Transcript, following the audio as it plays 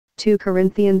2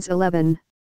 Corinthians 11.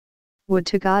 Would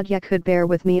to God ye could bear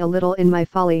with me a little in my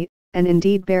folly, and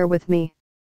indeed bear with me.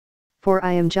 For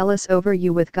I am jealous over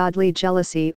you with godly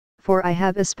jealousy, for I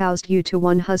have espoused you to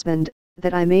one husband,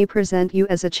 that I may present you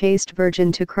as a chaste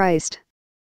virgin to Christ.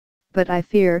 But I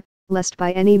fear, lest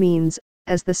by any means,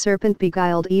 as the serpent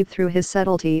beguiled Eve through his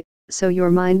subtlety, so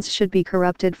your minds should be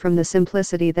corrupted from the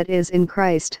simplicity that is in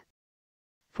Christ.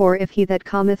 For if he that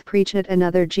cometh preacheth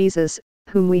another Jesus,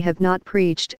 whom we have not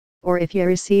preached, or if ye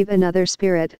receive another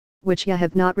Spirit, which ye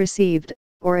have not received,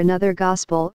 or another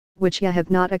gospel, which ye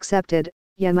have not accepted,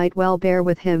 ye might well bear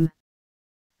with him.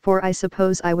 For I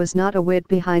suppose I was not a whit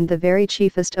behind the very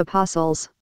chiefest apostles.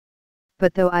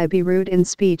 But though I be rude in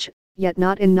speech, yet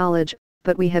not in knowledge,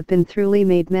 but we have been throughly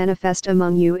made manifest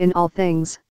among you in all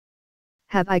things.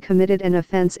 Have I committed an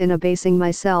offense in abasing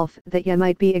myself that ye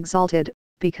might be exalted,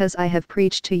 because I have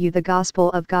preached to you the gospel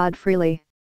of God freely?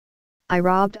 I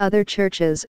robbed other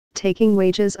churches, taking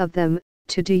wages of them,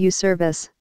 to do you service.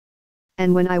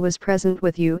 And when I was present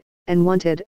with you, and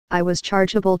wanted, I was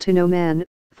chargeable to no man,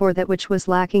 for that which was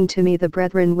lacking to me the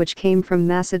brethren which came from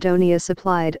Macedonia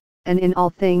supplied, and in all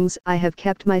things I have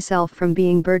kept myself from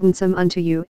being burdensome unto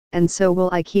you, and so will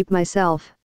I keep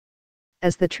myself.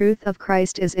 As the truth of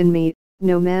Christ is in me,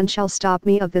 no man shall stop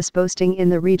me of this boasting in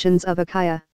the regions of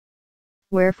Achaia.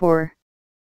 Wherefore?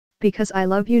 Because I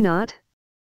love you not?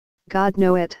 God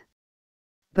know it.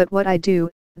 But what I do,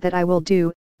 that I will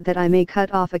do, that I may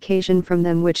cut off occasion from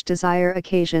them which desire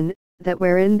occasion, that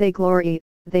wherein they glory,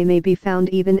 they may be found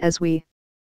even as we.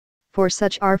 For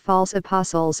such are false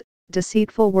apostles,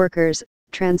 deceitful workers,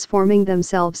 transforming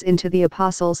themselves into the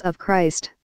apostles of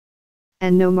Christ.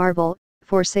 And no marvel,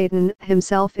 for Satan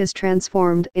himself is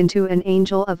transformed into an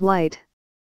angel of light.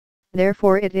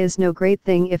 Therefore it is no great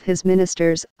thing if his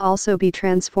ministers also be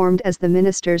transformed as the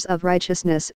ministers of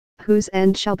righteousness, whose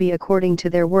end shall be according to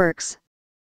their works.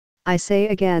 I say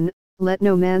again, let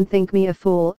no man think me a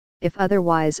fool, if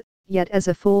otherwise, yet as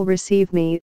a fool receive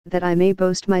me, that I may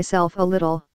boast myself a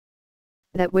little.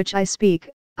 That which I speak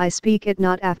it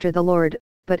not after the Lord,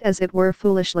 but as it were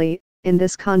foolishly, in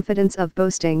this confidence of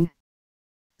boasting.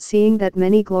 Seeing that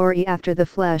many glory after the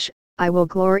flesh, I will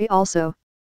glory also.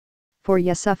 For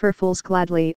ye suffer fools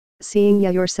gladly, seeing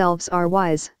ye yourselves are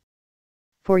wise.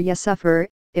 For ye suffer,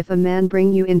 if a man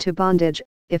bring you into bondage,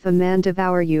 if a man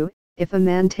devour you, if a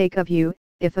man take of you,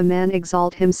 if a man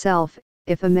exalt himself,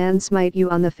 if a man smite you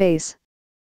on the face.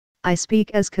 I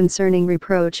speak as concerning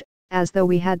reproach, as though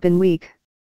we had been weak.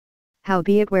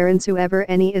 Howbeit whereinsoever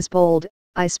any is bold,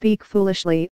 I speak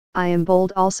foolishly, I am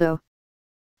bold also.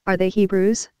 Are they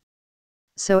Hebrews?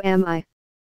 So am I.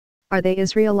 Are they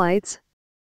Israelites?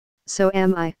 So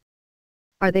am I.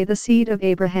 Are they the seed of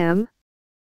Abraham?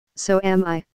 So am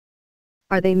I.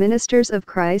 Are they ministers of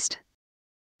Christ?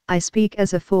 I speak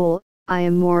as a fool, I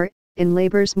am more, in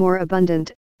labors more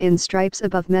abundant, in stripes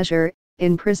above measure,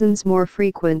 in prisons more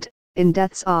frequent, in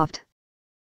deaths oft.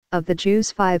 Of the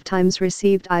Jews 5 times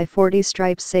received I 40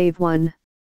 stripes save one.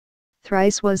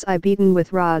 Thrice was I beaten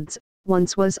with rods,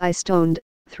 once was I stoned,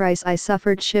 thrice I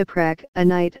suffered shipwreck, a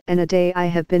night and a day I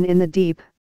have been in the deep.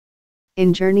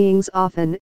 In journeyings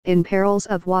often, in perils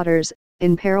of waters,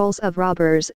 in perils of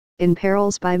robbers, in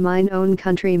perils by mine own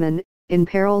countrymen, in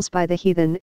perils by the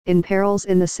heathen, in perils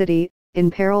in the city,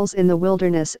 in perils in the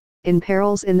wilderness, in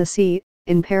perils in the sea,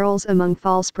 in perils among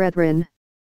false brethren.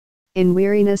 In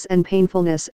weariness and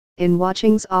painfulness, in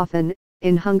watchings often,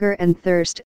 in hunger and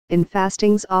thirst, in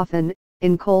fastings often,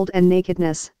 in cold and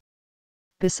nakedness.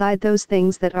 Beside those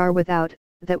things that are without,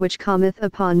 that which cometh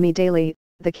upon me daily,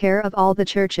 the care of all the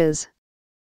churches.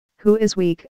 Who is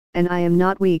weak, and I am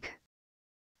not weak?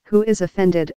 Who is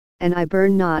offended, and I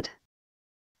burn not?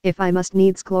 If I must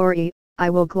needs glory,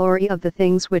 I will glory of the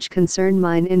things which concern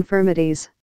mine infirmities.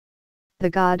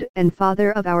 The God and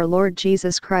Father of our Lord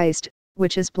Jesus Christ,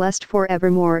 which is blessed for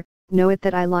evermore, knoweth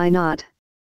that I lie not.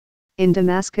 In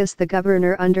Damascus the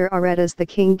governor under Aretas the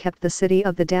king kept the city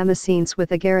of the Damascenes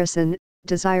with a garrison,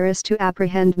 desirous to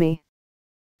apprehend me.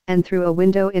 And through a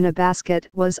window in a basket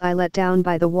was I let down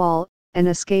by the wall, and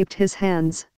escaped his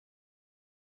hands.